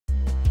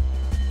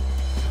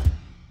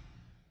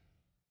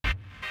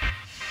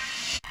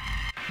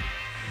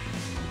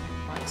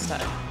So,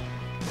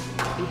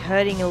 be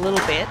hurting a little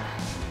bit.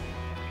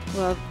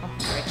 Well,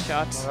 great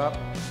shot.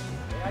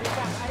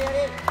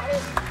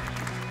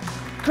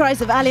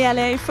 Cries of Ali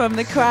Ali from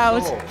the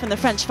crowd, from the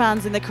French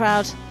fans in the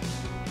crowd.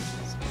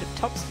 There's a bit of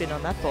topspin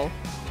on that ball.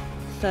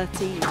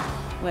 13,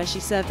 where she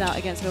served out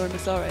against Laura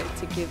Massaro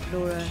to give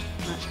Laura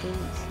match balls.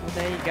 Well,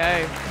 there you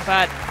go.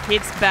 But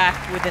hits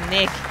back with a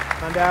nick.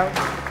 And out.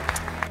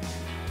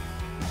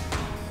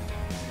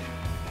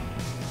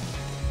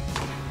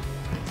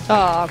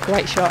 Oh,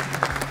 great shot.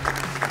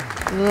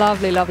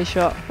 Lovely, lovely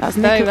shot. That's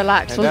very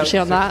relaxed, wasn't she,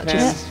 on that? 6-10.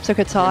 Just took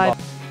her time.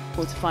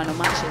 Quarter-final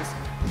matches.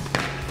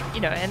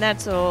 You know, and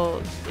that's all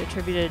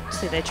attributed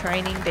to their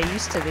training. They're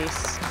used to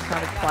this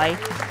kind of play.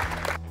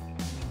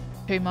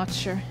 Too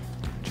much, or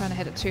trying to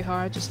hit it too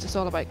hard. Just it's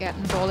all about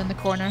getting the ball in the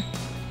corner.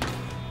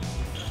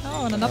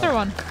 Oh, and another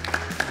one.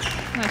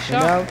 Nice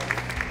shot.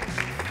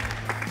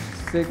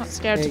 Not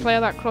scared to play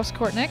that cross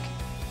court, Nick.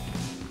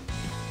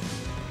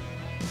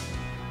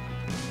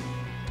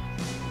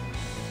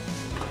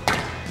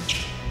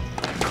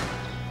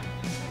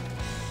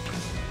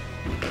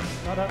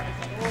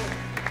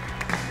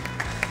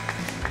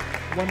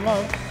 One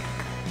low.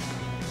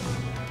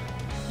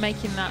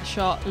 Making that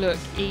shot look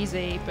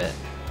easy, but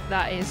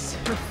that is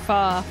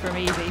far from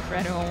easy for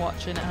anyone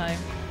watching at home.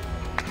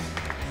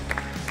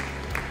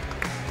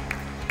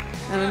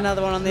 And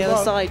another one on the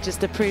other side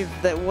just to prove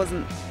that it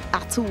wasn't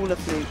at all a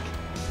fluke.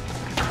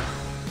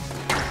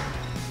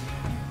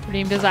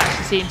 Raneem does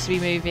actually seem to be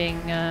moving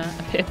a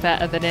bit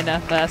better than in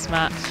her first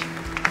match.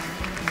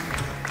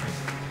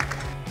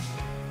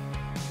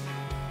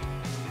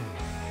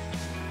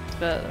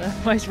 But the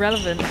most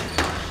relevant.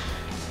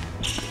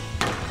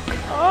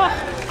 Oh!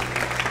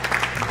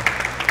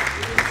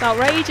 It's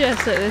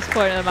outrageous at this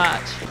point of the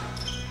match.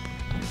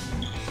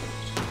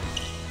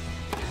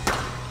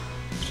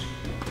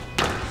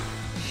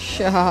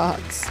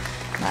 Shots.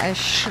 That is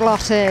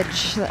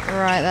slottage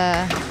right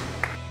there.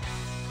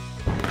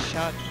 Good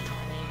shot.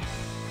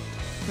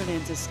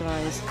 Brilliant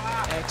disguise.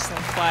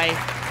 Excellent play.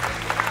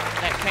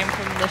 That came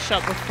from the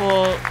shot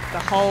before the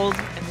hold,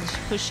 and then she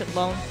pushed it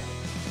long.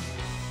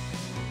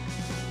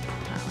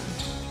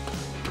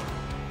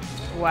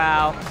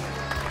 Wow.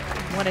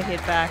 What a hit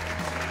back.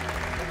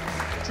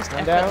 Just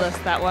effortless,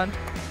 that one.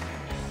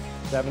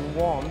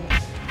 7-1.